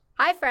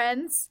Hi,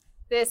 friends.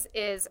 This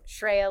is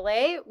Shreya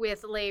Lay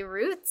with Lay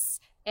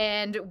Roots,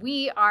 and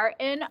we are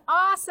an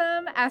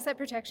awesome asset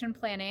protection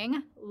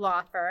planning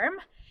law firm.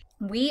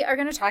 We are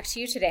going to talk to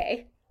you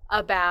today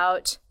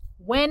about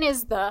when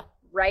is the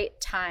right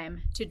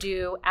time to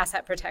do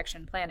asset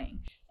protection planning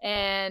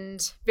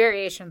and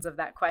variations of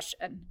that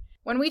question.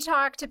 When we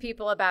talk to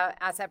people about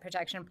asset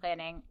protection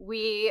planning,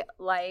 we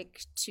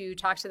like to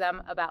talk to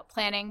them about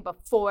planning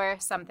before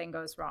something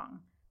goes wrong.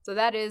 So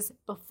that is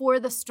before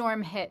the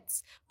storm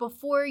hits,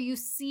 before you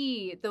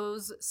see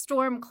those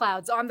storm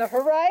clouds on the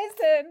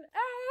horizon.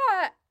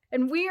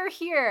 And we are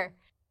here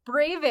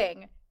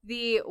braving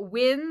the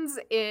winds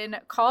in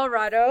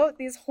Colorado,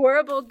 these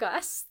horrible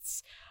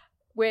gusts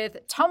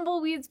with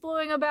tumbleweeds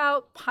blowing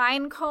about,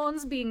 pine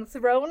cones being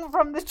thrown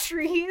from the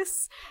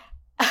trees,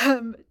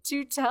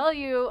 to tell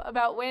you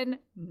about when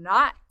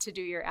not to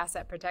do your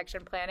asset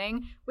protection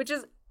planning, which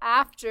is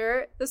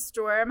after the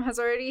storm has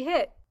already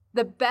hit.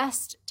 The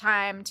best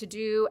time to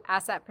do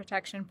asset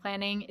protection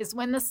planning is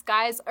when the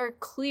skies are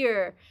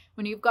clear,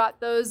 when you've got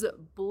those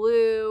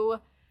blue,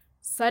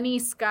 sunny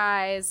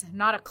skies,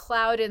 not a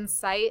cloud in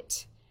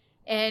sight,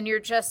 and you're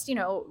just,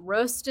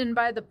 roasting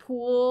by the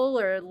pool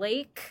or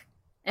lake.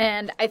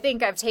 And I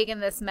think I've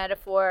taken this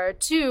metaphor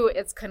to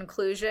its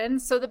conclusion.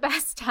 So the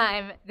best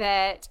time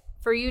that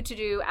for you to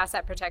do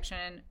asset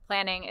protection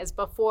planning is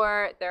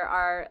before there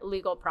are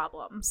legal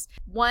problems.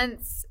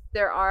 Once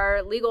there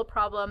are legal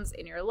problems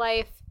in your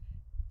life,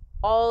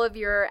 all of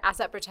your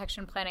asset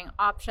protection planning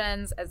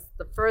options, as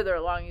the further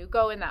along you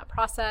go in that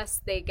process,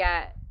 they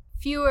get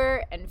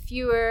fewer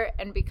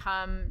and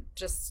become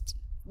just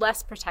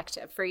less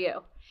protective for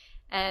you.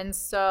 And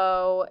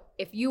so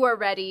if you are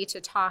ready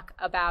to talk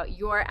about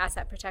your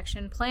asset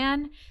protection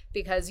plan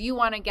because you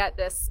want to get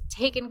this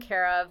taken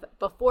care of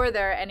before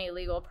there are any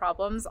legal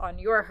problems on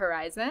your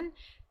horizon,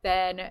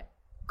 then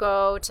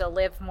go to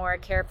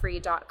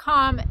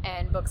livemorecarefree.com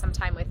and book some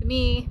time with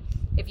me.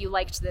 If you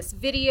liked this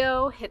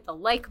video, hit the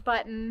like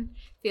button.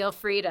 Feel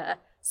free to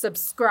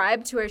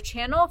subscribe to our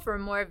channel for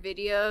more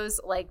videos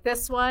like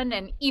this one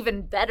and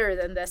even better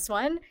than this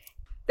one.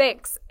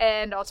 Thanks,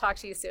 and I'll talk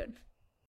to you soon.